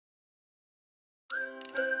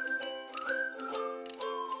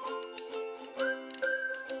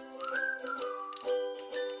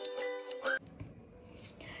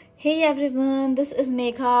Hey everyone, this is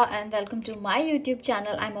Megha and welcome to my YouTube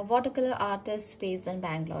channel. I'm a watercolor artist based in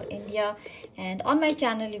Bangalore, India, and on my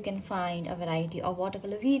channel you can find a variety of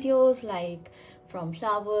watercolor videos like from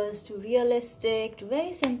flowers to realistic to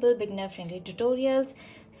very simple beginner friendly tutorials.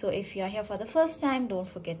 So if you are here for the first time, don't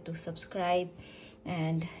forget to subscribe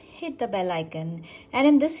and hit the bell icon. And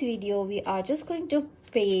in this video we are just going to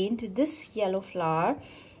paint this yellow flower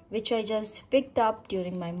which I just picked up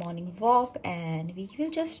during my morning walk, and we will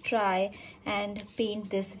just try and paint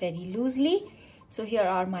this very loosely. So here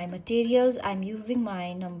are my materials. I'm using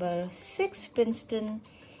my number 6 Princeton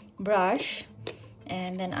brush,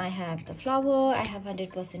 and then I have the flower. I have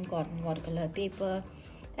 100% cotton watercolor paper.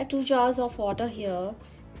 I have 2 jars of water here,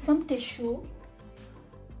 some tissue,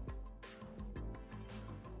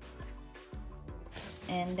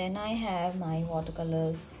 and then I have my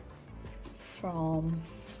watercolors from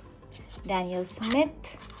Daniel Smith,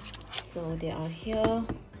 so they are here.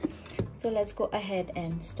 So let's go ahead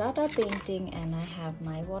and start our painting, and I have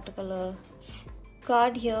my watercolor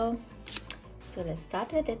card here, so let's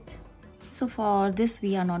start with it. So for this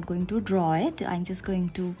we are not going to draw it, I'm just going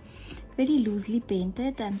to very loosely paint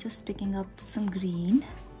it. I'm just picking up some green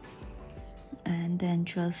and then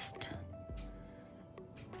just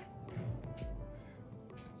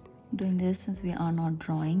doing this since we are not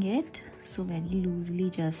drawing it, so very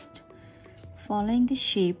loosely just following the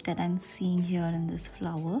shape that I'm seeing here in this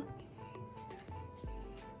flower,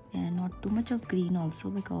 and not too much of green also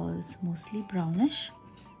because mostly brownish.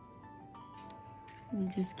 We'll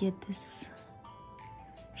just get this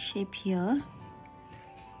shape here,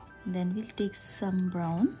 then we'll take some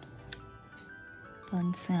brown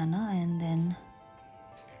burnt sienna and then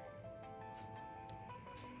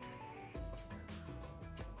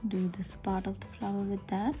do this part of the flower with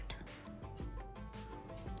that.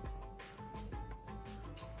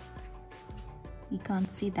 You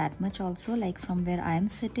can't see that much also, like from where I am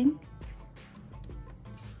sitting.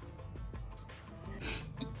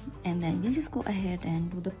 And then we'll just go ahead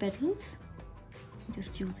and do the petals,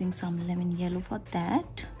 just using some lemon yellow for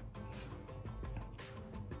that.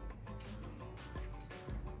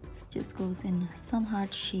 It just goes in some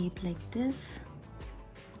heart shape like this.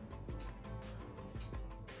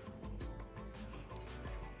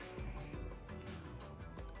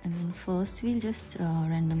 And then first we'll just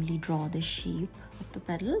randomly draw the shape of the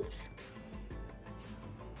petals.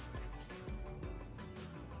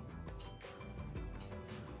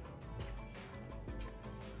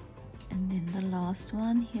 And then the last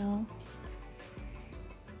one here.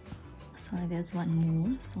 Sorry, there's one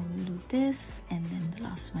more. So we'll do this and then the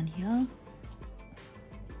last one here.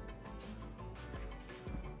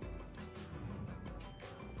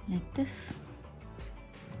 Like this.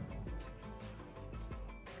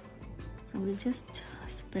 So we'll just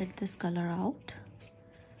spread this color out.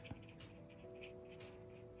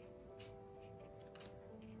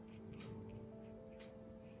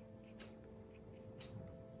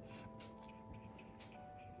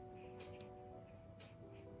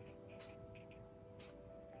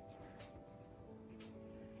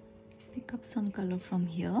 Pick up some color from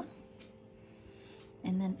here,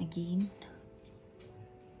 and then again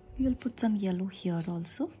we will put some yellow here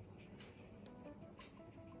also.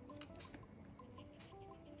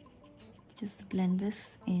 Just blend this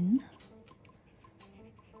in.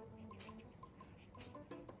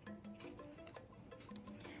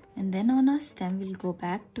 And then on our stem we'll go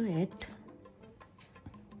back to it.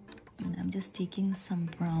 And I'm just taking some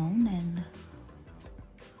brown and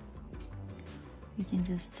we can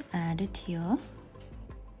just add it here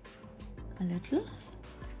a little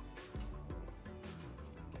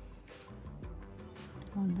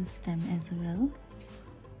on the stem as well.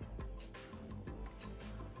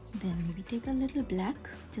 Then maybe take a little black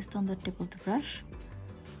just on the tip of the brush.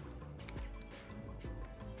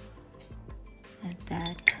 Add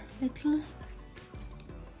that little.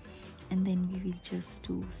 And then we will just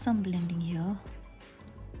do some blending here.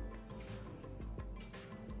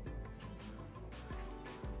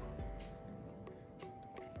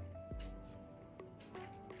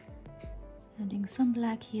 Adding some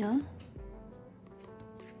black here.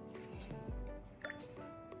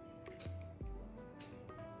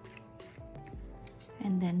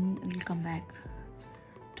 And then we'll come back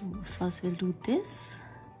to, first we'll do this.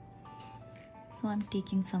 So I'm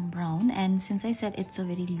taking some brown, and since I said it's a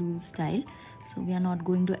very loose style, so we are not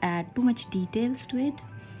going to add too much details to it.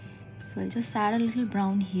 So I'll just add a little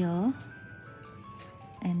brown here,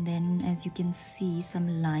 and then as you can see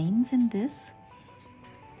some lines in this,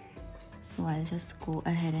 so I'll just go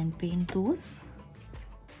ahead and paint those.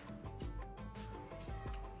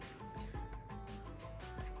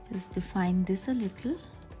 Just define this a little.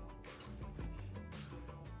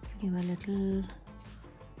 give a little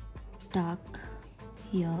dark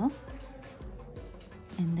here,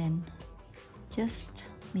 and then just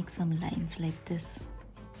make some lines like this.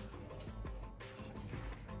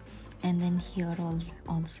 And then here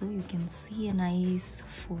also you can see a nice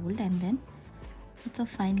fold, and then lots of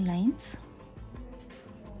fine lines.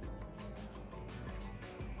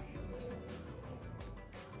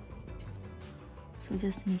 So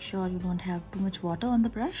just make sure you don't have too much water on the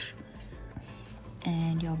brush,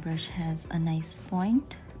 and your brush has a nice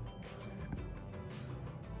point.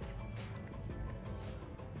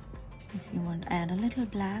 If you want to add a little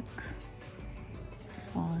black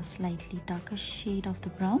for a slightly darker shade of the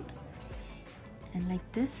brown, and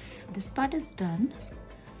like this part is done.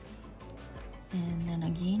 And then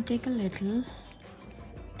again take a little,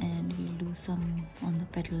 and we'll do some on the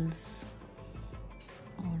petals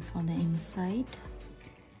or for the inside.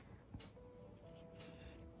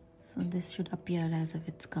 So this should appear as if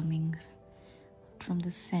it's coming from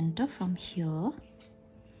the center, from here,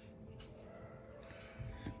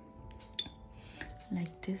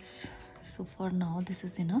 like this. So for now this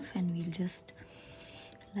is enough, and we'll just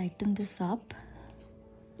lighten this up.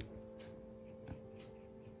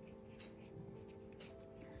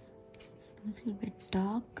 It's a little bit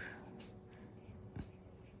dark.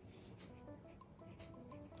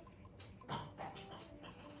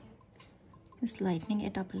 Just lightening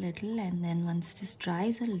it up a little, and then once this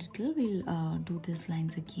dries a little, we'll do these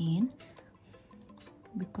lines again,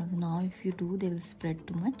 because now if you do, they will spread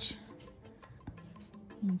too much.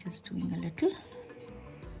 I'm just doing a little.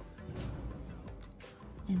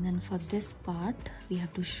 And then for this part, we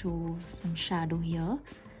have to show some shadow here.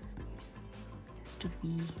 Just to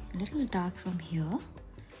be a little dark from here.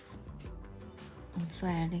 Also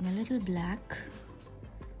adding a little black.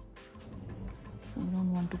 So we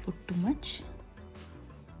don't want to put too much.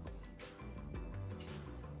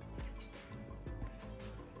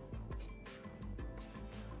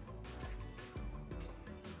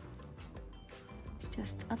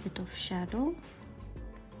 Just a bit of shadow,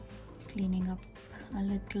 cleaning up a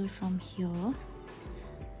little from here,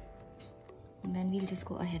 and then we'll just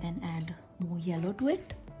go ahead and add more yellow to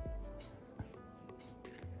it.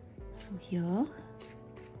 So here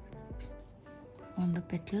on the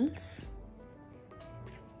petals,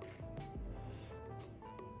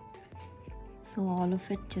 so all of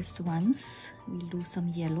it just once, we'll do some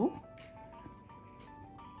yellow.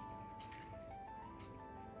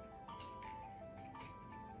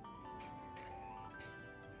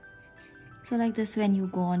 So like this, when you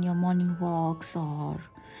go on your morning walks or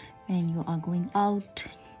when you are going out,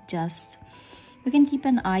 just you can keep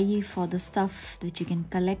an eye for the stuff which you can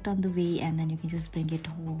collect on the way, and then you can just bring it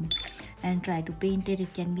home and try to paint it.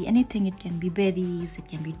 It can be anything. It can be berries, it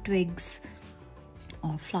can be twigs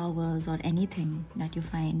or flowers or anything that you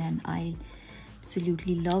find, and I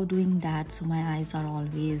absolutely love doing that. So my eyes are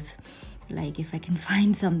always like, if I can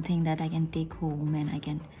find something that I can take home and I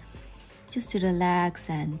can just relax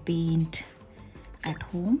and paint at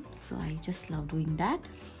home. So I just love doing that.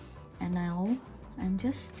 And now I'm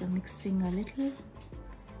just mixing a little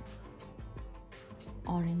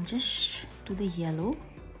orangish to the yellow.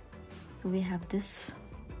 So we have this,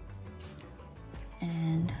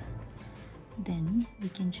 and then we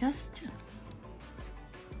can just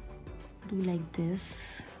do like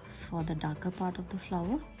this for the darker part of the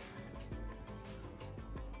flower.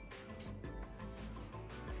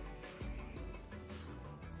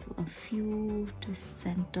 So a few twists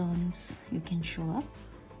and turns you can show up.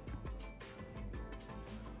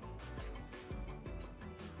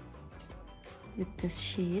 With this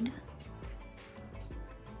shade,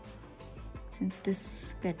 since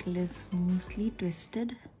this petal is mostly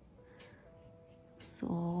twisted, so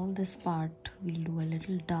all this part we'll do a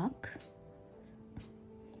little dark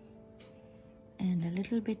and a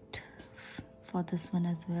little bit for this one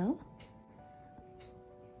as well.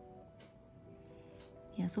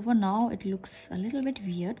 Yeah, so for now it looks a little bit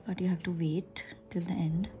weird, but you have to wait till the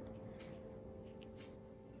end.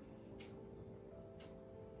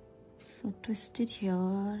 So twist it here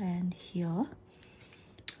and here.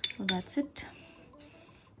 So that's it.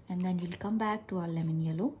 And then we'll come back to our lemon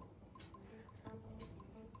yellow.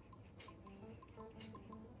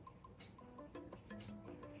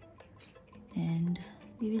 And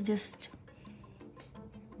we will just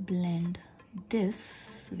blend this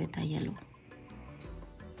with a yellow.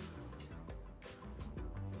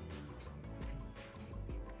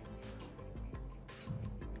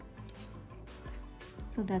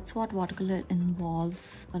 So that's what watercolor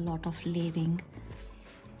involves, a lot of layering.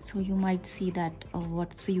 So you might see that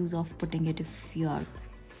what's the use of putting it if you are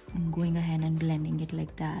going ahead and blending it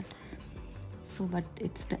like that. So but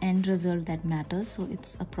it's the end result that matters, so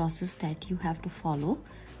it's a process that you have to follow,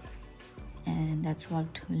 and that's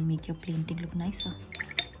what will make your painting look nicer.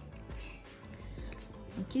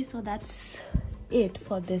 Okay, so that's it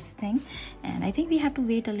for this thing, and I think we have to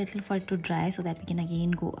wait a little for it to dry so that we can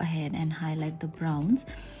again go ahead and highlight the browns.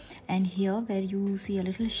 And here where you see a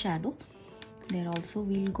little shadow, there also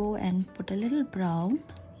we'll go and put a little brown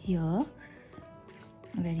here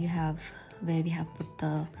where we have put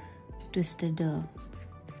the twisted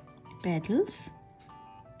petals.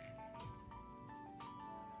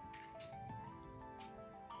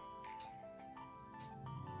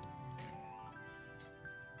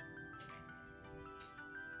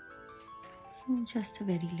 So just a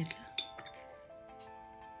very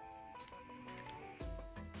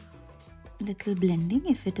little blending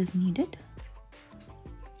if it is needed,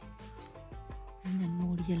 and then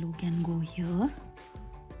more yellow can go here.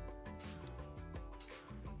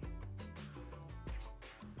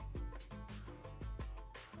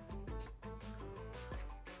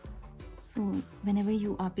 So whenever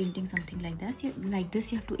you are painting something like this,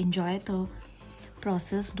 you have to enjoy the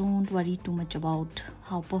process. Don't worry too much about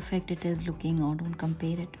how perfect it is looking, or don't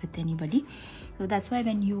compare it with anybody. So that's why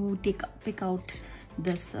when you pick out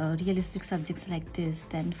this realistic subjects like this,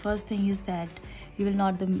 then first thing is that you will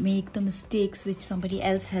not make the mistakes which somebody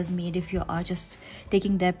else has made if you are just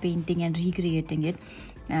taking their painting and recreating it.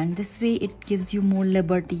 And this way it gives you more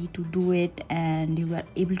liberty to do it, and you are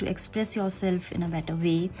able to express yourself in a better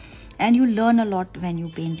way, and you learn a lot when you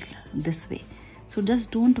paint this way. So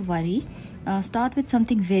just don't worry. Start with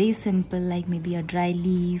something very simple, like maybe a dry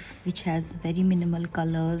leaf which has very minimal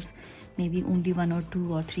colors, maybe only 1 or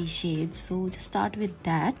 2 or 3 shades. So just start with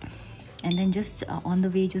that, and then just on the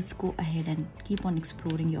way just go ahead and keep on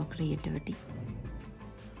exploring your creativity.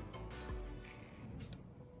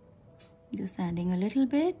 Just adding a little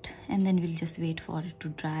bit, and then we'll just wait for it to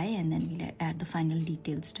dry, and then we'll add the final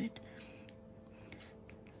details to it.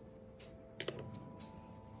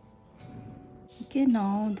 Okay,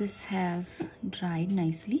 now this has dried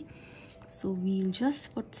nicely, so we'll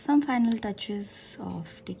just put some final touches of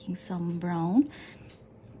taking some brown,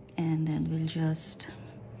 and then we'll just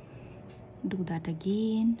do that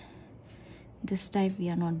again. This time we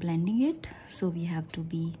are not blending it, so we have to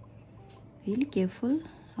be really careful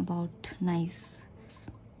about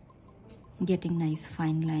getting nice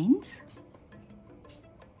fine lines.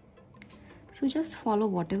 So just follow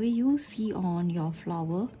whatever you see on your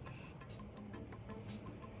flower.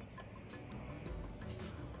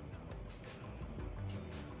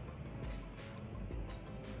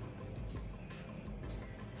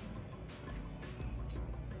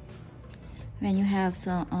 When you have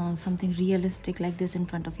something realistic like this in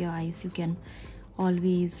front of your eyes, you can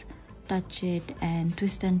always touch it and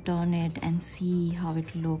twist and turn it and see how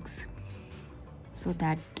it looks. So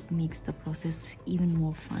that makes the process even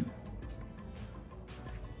more fun.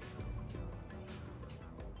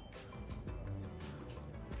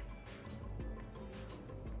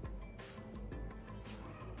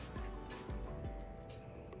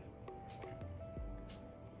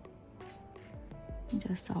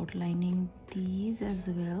 Just outlining these as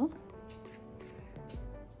well,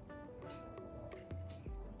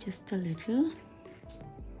 just a little.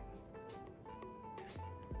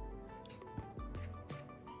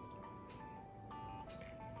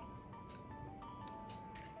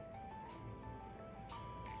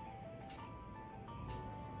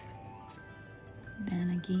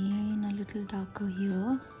 Then again a little darker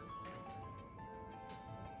here.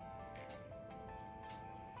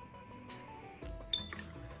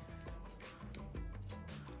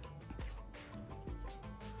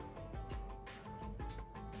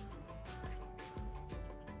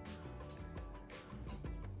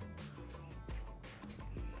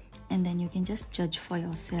 And then you can just judge for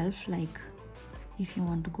yourself, like if you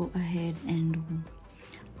want to go ahead and do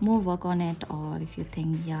more work on it, or if you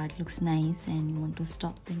think, yeah, it looks nice and you want to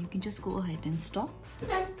stop, then you can just go ahead and stop.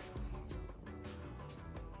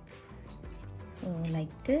 So like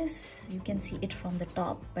this, you can see it from the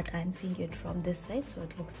top, but I'm seeing it from this side, so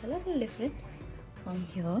it looks a little different from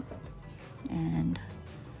here. And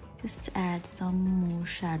just add some more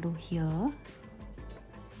shadow here.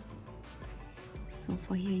 So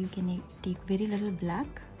for here you can take very little black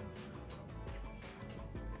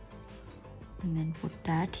and then put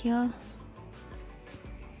that here,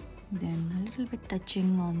 then a little bit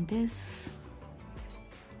touching on this,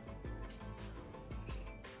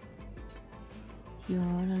 here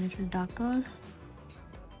a little darker,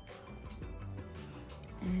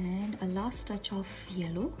 and a last touch of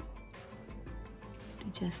yellow to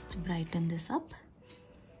just brighten this up.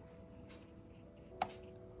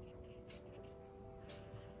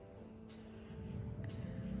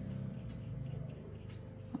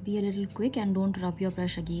 be a little quick and don't rub your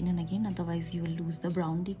brush again and again, otherwise you will lose the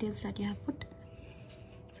brown details that you have put.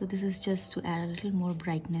 So this is just to add a little more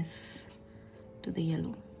brightness to the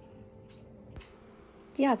yellow.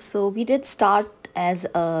 Yeah, so we did start as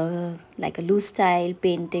a like a loose style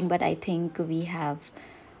painting, but I think we have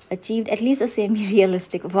achieved at least a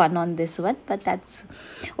semi-realistic one on this one, but that's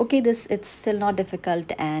okay. It's still not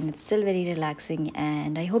difficult and it's still very relaxing,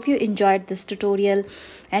 and I hope you enjoyed this tutorial.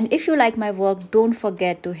 And if you like my work, don't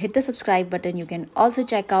forget to hit the subscribe button. You can also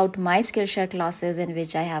check out my Skillshare classes, in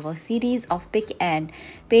which I have a series of pick and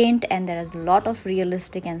paint, and there is a lot of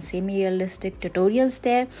realistic and semi-realistic tutorials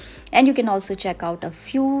there. And you can also check out a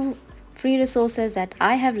few free resources that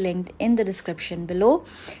I have linked in the description below.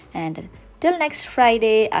 And till next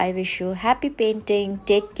Friday, I wish you happy painting.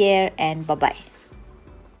 Take care and bye-bye.